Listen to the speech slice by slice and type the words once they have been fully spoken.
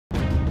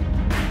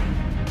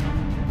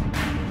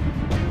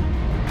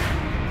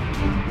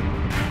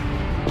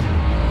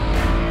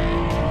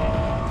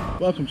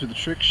Welcome to the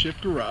Trick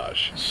Shift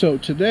Garage. So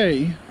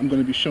today I'm going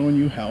to be showing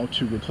you how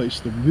to replace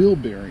the wheel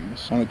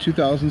bearings on a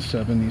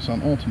 2007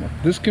 Nissan Altima.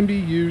 This can be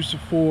used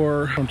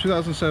from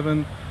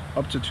 2007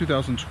 up to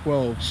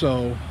 2012.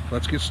 So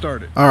let's get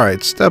started.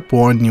 Alright, step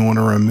one, you want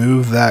to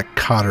remove that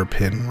cotter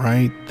pin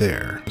right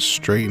there.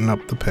 Straighten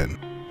up the pin.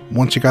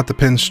 Once you got the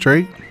pin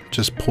straight,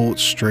 just pull it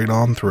straight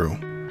on through.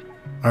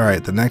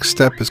 Alright, the next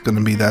step is going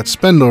to be that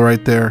spindle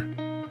right there.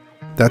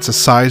 That's a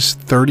size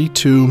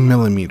 32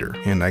 millimeter,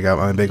 and I got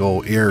my big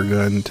old air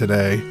gun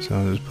today,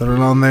 so just put it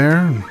on there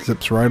and it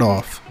zips right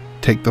off.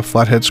 Take the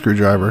flathead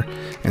screwdriver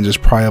and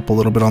just pry up a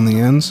little bit on the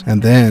ends,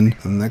 and then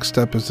the next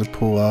step is to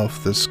pull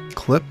off this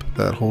clip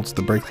that holds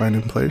the brake line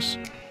in place.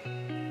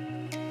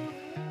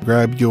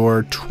 Grab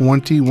your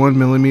 21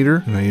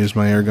 millimeter, and I use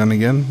my air gun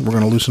again. We're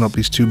going to loosen up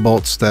these two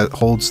bolts that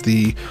holds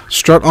the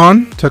strut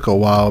on. Took a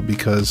while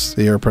because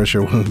the air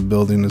pressure wasn't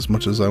building as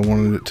much as I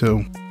wanted it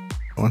to.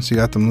 Once you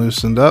got them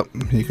loosened up,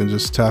 you can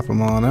just tap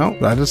them on out.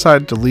 But I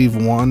decided to leave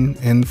one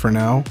in for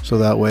now, so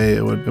that way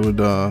it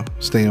would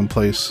stay in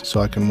place,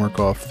 so I can work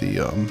off the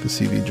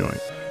CV joint.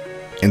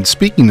 And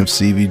speaking of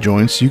CV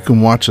joints, you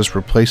can watch us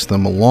replace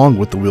them along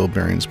with the wheel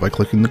bearings by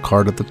clicking the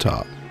card at the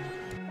top.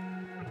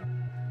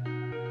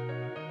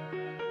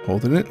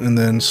 Holding it and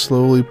then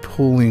slowly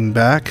pulling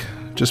back.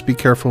 Just be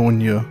careful when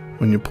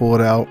you pull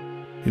it out.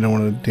 You don't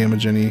want to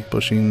damage any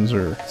bushings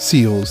or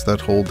seals that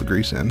hold the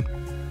grease in.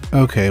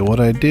 Okay, what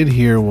I did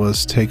here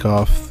was take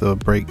off the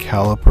brake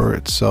caliper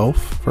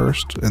itself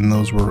first, and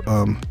those were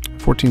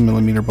 14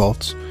 millimeter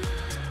bolts.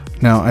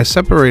 Now I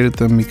separated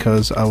them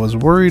because I was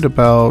worried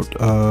about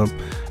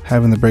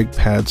having the brake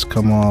pads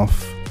come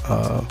off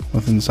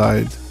with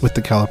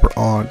the caliper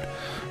on,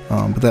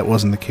 but that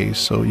wasn't the case,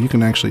 so you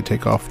can actually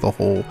take off the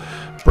whole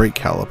brake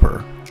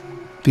caliper.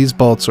 These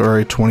bolts are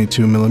a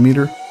 22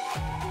 millimeter.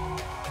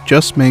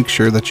 Just make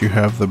sure that you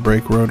have the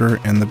brake rotor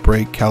and the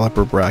brake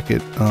caliper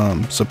bracket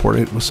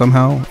supported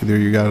somehow. Either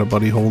you got a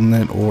buddy holding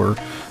it, or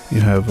you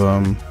have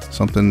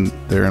something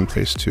there in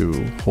place to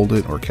hold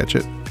it or catch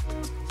it.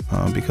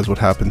 Because what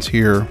happens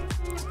here,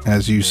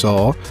 as you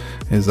saw,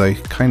 is I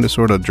kind of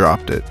sort of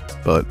dropped it,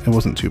 but it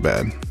wasn't too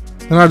bad.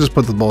 And I just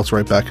put the bolts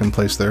right back in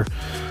place there,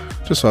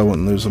 just so I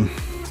wouldn't lose them.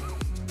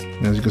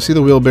 And as you can see,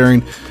 the wheel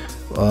bearing,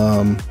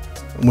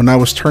 when I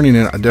was turning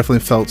it, I definitely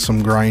felt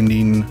some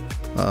grinding,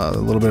 a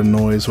little bit of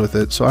noise with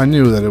it, so I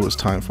knew that it was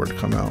time for it to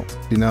come out.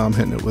 See, now I'm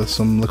hitting it with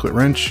some liquid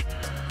wrench,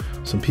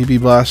 some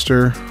PB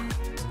blaster,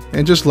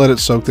 and just let it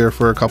soak there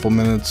for a couple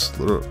minutes.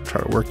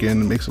 Try to work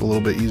in. It makes it a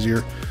little bit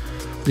easier.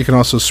 You can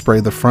also spray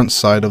the front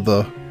side of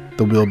the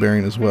wheel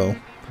bearing as well.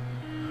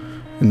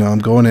 And now I'm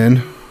going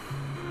in.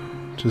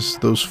 Just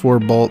those 4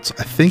 bolts.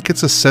 I think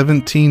it's a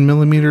 17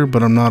 millimeter,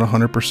 but I'm not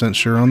 100%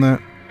 sure on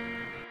that.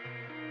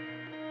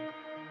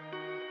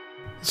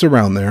 It's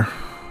around there.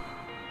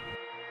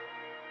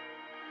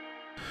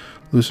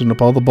 Loosen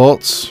up all the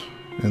bolts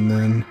and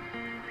then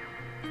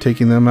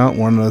taking them out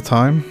one at a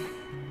time.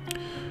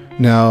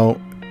 Now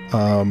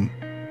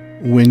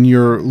when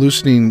you're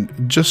loosening,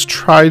 just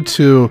try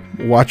to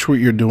watch what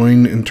you're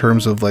doing in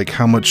terms of like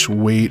how much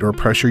weight or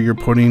pressure you're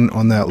putting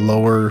on that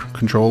lower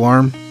control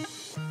arm.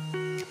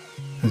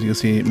 As you can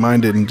see, mine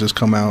didn't just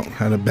come out.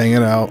 Had to bang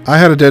it out. I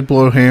had a dead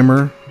blow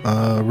hammer.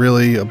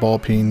 Really a ball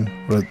peen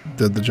would have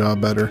did the job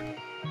better.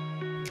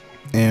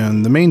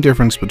 And the main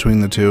difference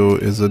between the two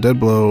is the dead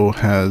blow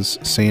has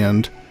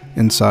sand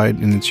inside,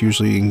 and it's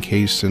usually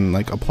encased in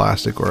like a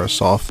plastic or a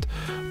soft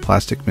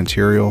plastic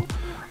material.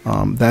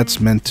 That's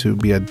meant to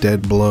be a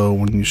dead blow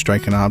when you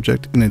strike an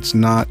object, and it's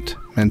not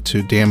meant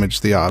to damage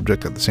the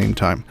object at the same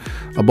time.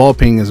 A ball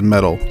peen is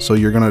metal, so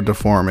you're going to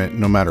deform it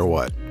no matter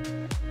what.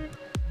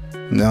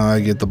 Now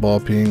I get the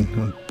ball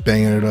peen,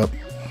 banging it up.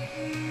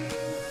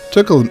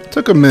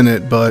 Took a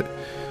minute, but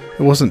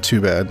it wasn't too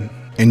bad.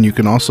 And you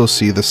can also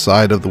see the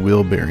side of the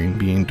wheel bearing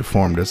being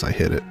deformed as I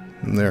hit it.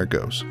 And there it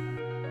goes.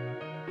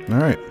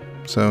 Alright,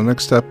 so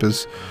next step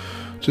is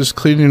just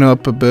cleaning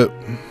up a bit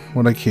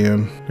what I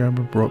can. Grab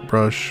a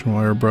brush,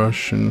 wire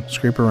brush, and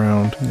scrape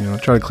around. You know,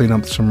 try to clean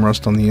up some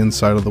rust on the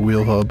inside of the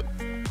wheel hub.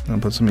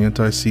 And put some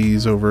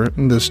anti-seize over it.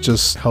 And this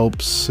just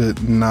helps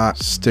it not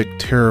stick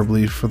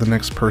terribly for the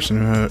next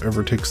person who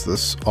ever takes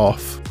this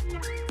off.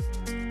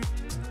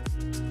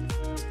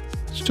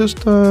 It's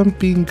just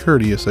being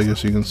courteous, I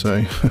guess you can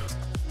say.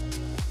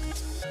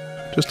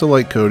 Just a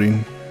light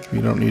coating.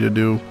 You don't need to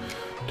do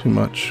too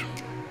much.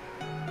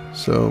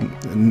 So,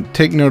 and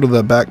take note of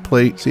the back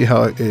plate. See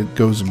how it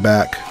goes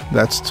back?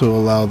 That's to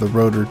allow the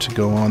rotor to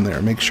go on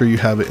there. Make sure you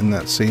have it in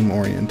that same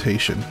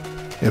orientation.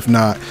 If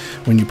not,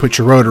 when you put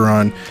your rotor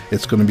on,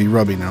 it's going to be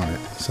rubbing on it.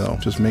 So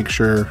just make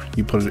sure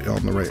you put it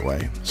on the right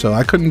way. So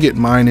I couldn't get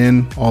mine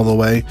in all the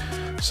way.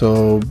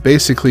 So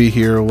basically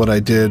here what I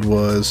did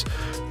was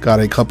got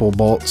a couple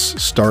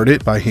bolts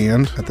started by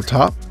hand at the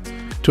top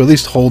to at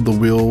least hold the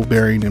wheel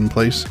bearing in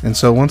place. And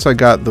so once I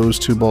got those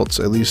 2 bolts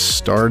at least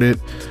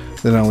started,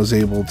 then I was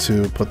able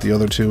to put the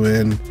other 2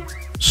 in,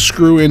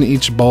 screw in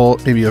each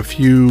bolt maybe a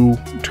few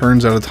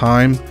turns at a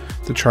time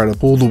to try to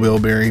pull the wheel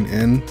bearing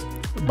in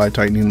by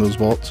tightening those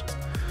bolts.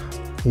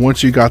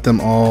 Once you got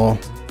them all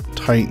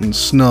tight and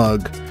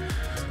snug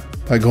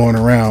by going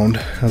around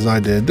as I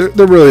did.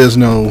 There really is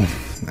no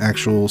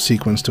actual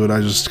sequence to it.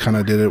 I just kind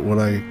of did it what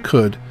I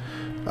could.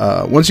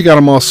 Once you got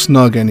them all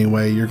snug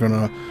anyway,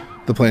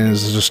 the plan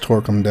is to just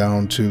torque them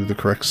down to the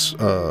correct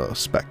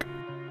spec.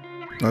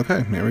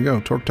 Okay, here we go,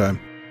 torque time.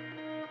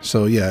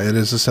 So yeah, it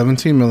is a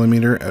 17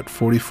 millimeter at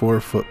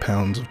 44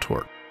 foot-pounds of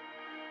torque.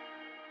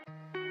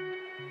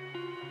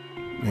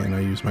 And I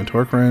use my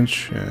torque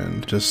wrench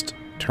and just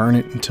turn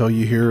it until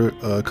you hear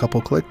a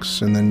couple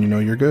clicks, and then you know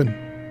you're good.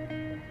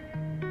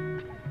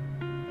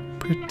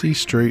 Pretty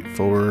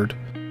straightforward.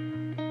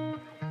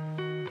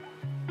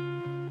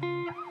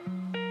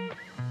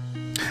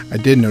 I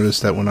did notice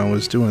that when I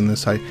was doing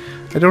this, I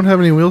don't have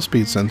any wheel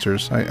speed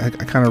sensors. I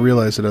kind of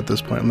realized it at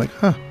this point. I'm like,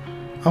 huh,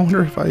 I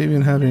wonder if I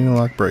even have any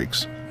lock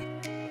brakes.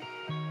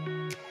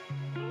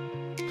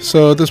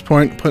 So at this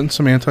point, putting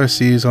some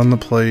anti-seize on the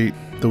plate,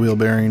 the wheel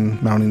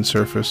bearing mounting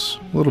surface.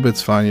 A little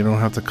bit's fine. You don't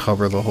have to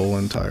cover the whole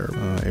entire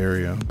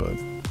area, but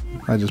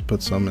I just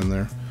put some in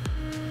there.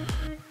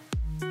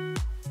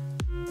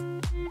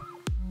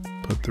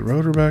 Put the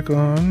rotor back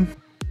on.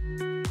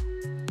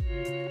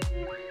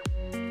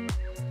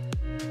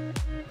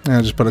 And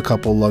I just put a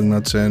couple lug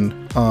nuts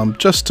in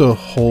just to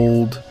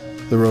hold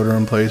the rotor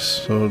in place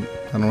so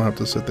I don't have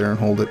to sit there and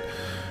hold it.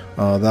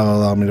 That'll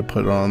allow me to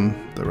put on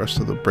the rest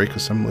of the brake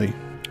assembly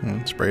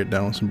and spray it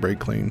down with some brake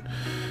clean.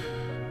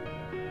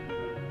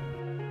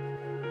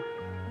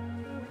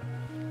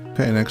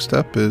 Okay, next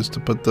step is to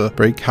put the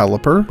brake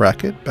caliper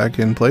bracket back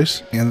in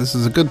place. And this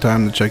is a good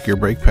time to check your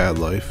brake pad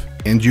life.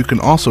 And you can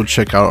also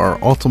check out our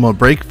Altima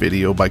brake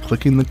video by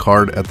clicking the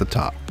card at the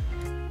top.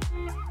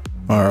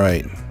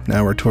 Alright,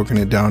 now we're torquing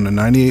it down to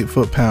 98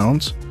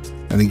 foot-pounds.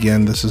 And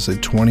again, this is a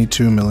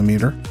 22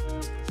 millimeter.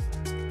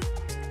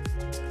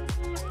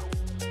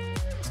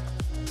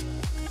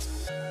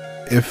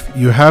 If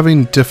you're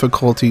having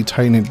difficulty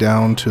tightening it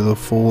down to the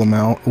full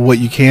amount, what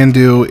you can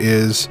do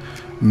is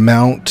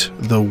mount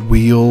the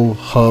wheel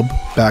hub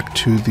back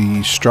to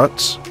the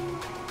struts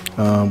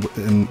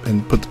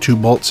and put the two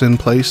bolts in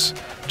place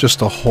just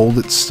to hold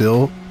it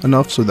still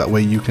enough so that way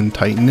you can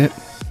tighten it.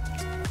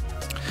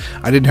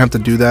 I didn't have to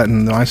do that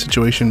in my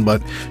situation,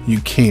 but you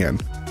can.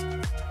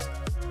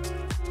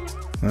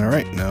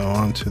 Alright, now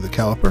on to the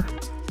caliper.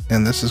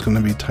 And this is going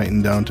to be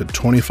tightened down to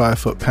 25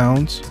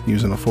 foot-pounds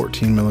using a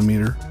 14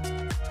 millimeter.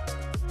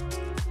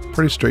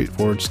 Pretty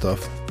straightforward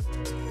stuff.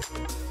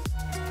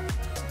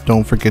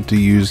 Don't forget to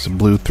use the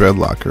blue thread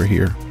locker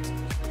here.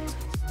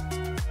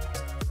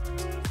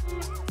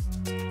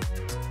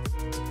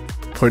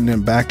 Putting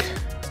it back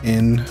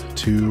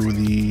into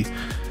the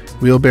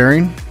wheel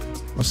bearing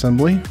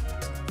assembly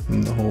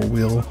and the whole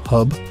wheel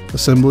hub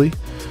assembly.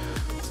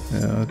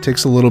 It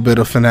takes a little bit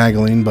of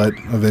finagling, but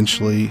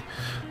eventually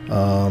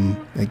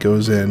it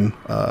goes in.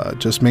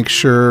 Just make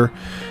sure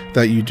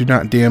that you do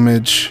not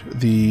damage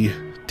the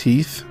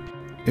teeth.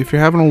 If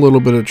you're having a little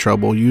bit of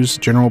trouble, use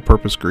general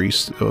purpose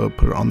grease to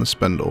put it on the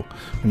spindle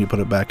when you put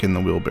it back in the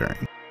wheel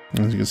bearing.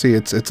 As you can see,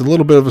 it's a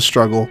little bit of a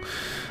struggle,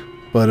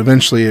 but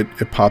eventually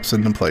it pops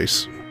into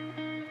place.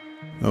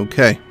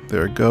 Okay,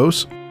 there it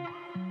goes.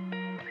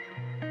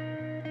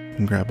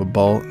 And grab a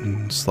bolt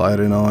and slide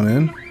it on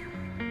in.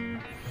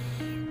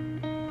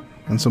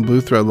 And some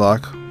blue thread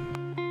lock.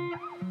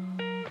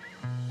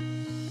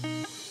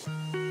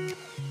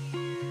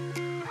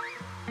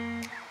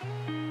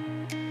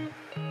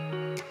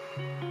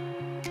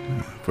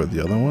 For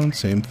the other one,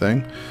 same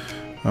thing.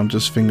 I'm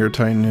just finger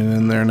tightening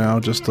in there now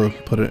just to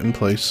put it in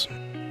place.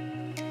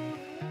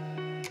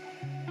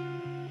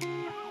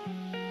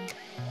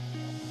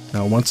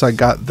 Now once I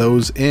got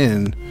those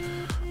in,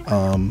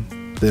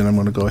 then I'm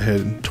going to go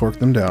ahead and torque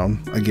them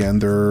down. Again,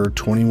 they're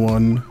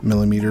 21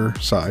 millimeter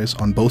size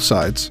on both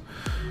sides.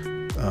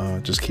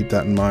 Just keep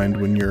that in mind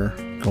when you're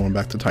going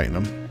back to tighten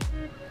them.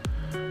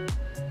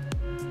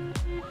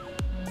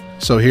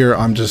 So here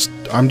I'm just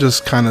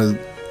kind of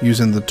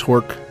using the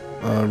torque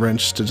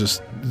wrench to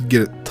just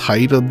get it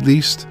tight at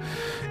least,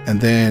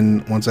 and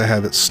then once I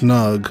have it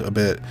snug a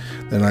bit,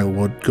 then I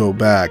would go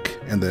back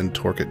and then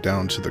torque it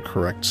down to the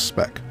correct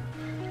spec,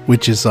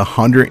 which is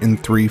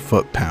 103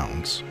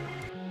 foot-pounds.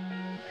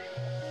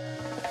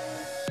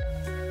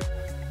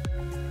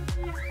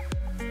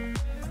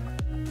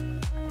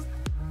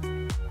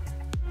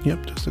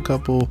 Yep, just a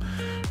couple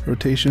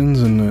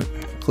rotations and it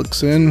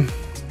clicks in.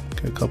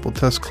 Get a couple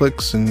test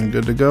clicks and you're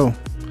good to go.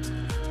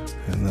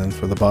 And then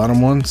for the bottom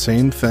one,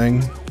 same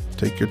thing.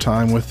 Take your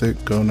time with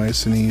it, go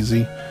nice and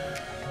easy.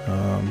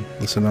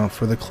 Listen out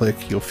for the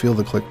click, you'll feel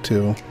the click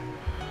too.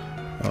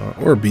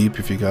 Or a beep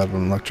if you got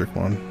an electric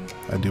one.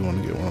 I do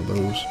want to get one of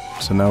those.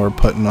 So now we're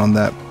putting on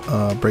that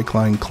brake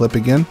line clip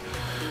again,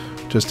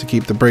 just to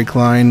keep the brake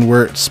line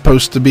where it's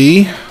supposed to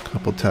be. A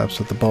couple taps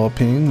with the ball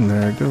peen, and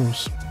there it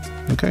goes.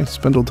 Okay,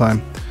 spindle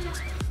time.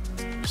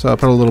 So I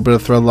put a little bit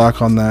of thread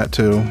lock on that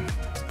too,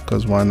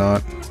 because why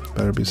not?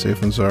 Better be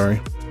safe than sorry.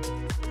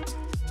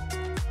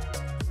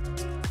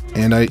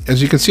 And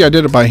as you can see, I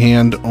did it by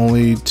hand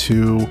only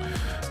to,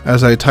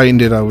 as I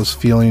tightened it, I was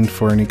feeling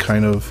for any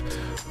kind of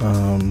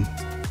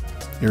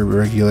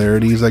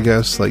irregularities, I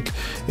guess. Like,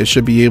 it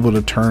should be able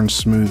to turn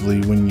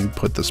smoothly when you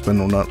put the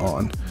spindle nut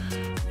on.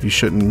 You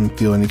shouldn't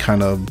feel any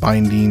kind of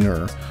binding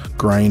or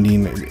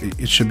grinding.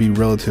 It should be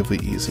relatively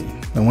easy.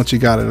 And once you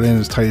got it in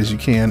as tight as you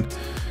can,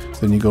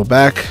 then you go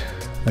back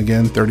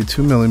again,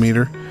 32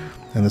 millimeter,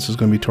 and this is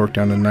going to be torqued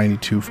down to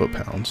 92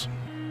 foot-pounds.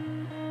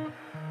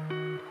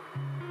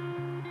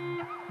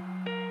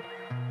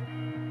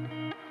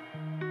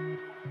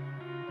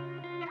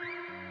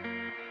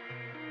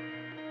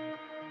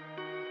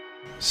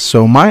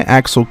 So my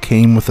axle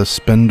came with a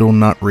spindle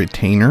nut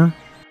retainer.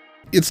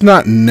 It's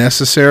not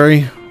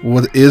necessary.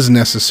 What is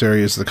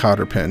necessary is the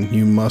cotter pin.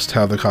 You must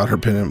have the cotter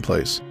pin in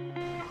place.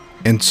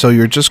 And so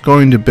you're just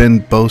going to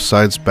bend both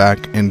sides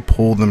back and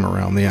pull them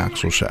around the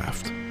axle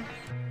shaft.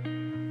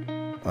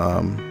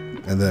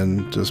 And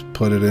then just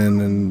put it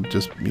in, and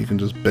you can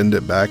just bend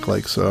it back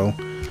like so.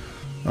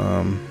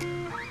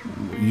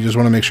 You just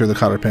want to make sure the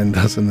cotter pin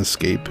doesn't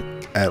escape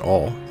at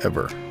all,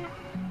 ever.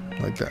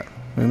 Like that.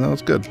 And that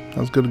was good. That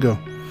was good to go.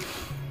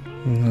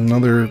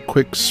 Another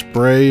quick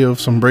spray of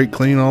some brake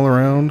clean all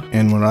around.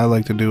 And what I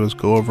like to do is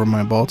go over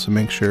my bolts and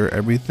make sure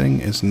everything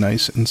is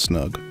nice and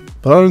snug.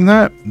 But other than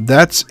that,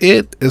 that's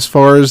it as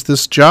far as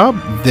this job.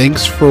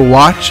 Thanks for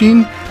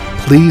watching.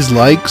 Please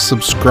like,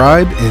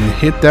 subscribe, and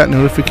hit that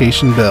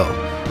notification bell.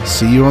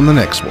 See you on the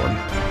next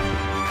one.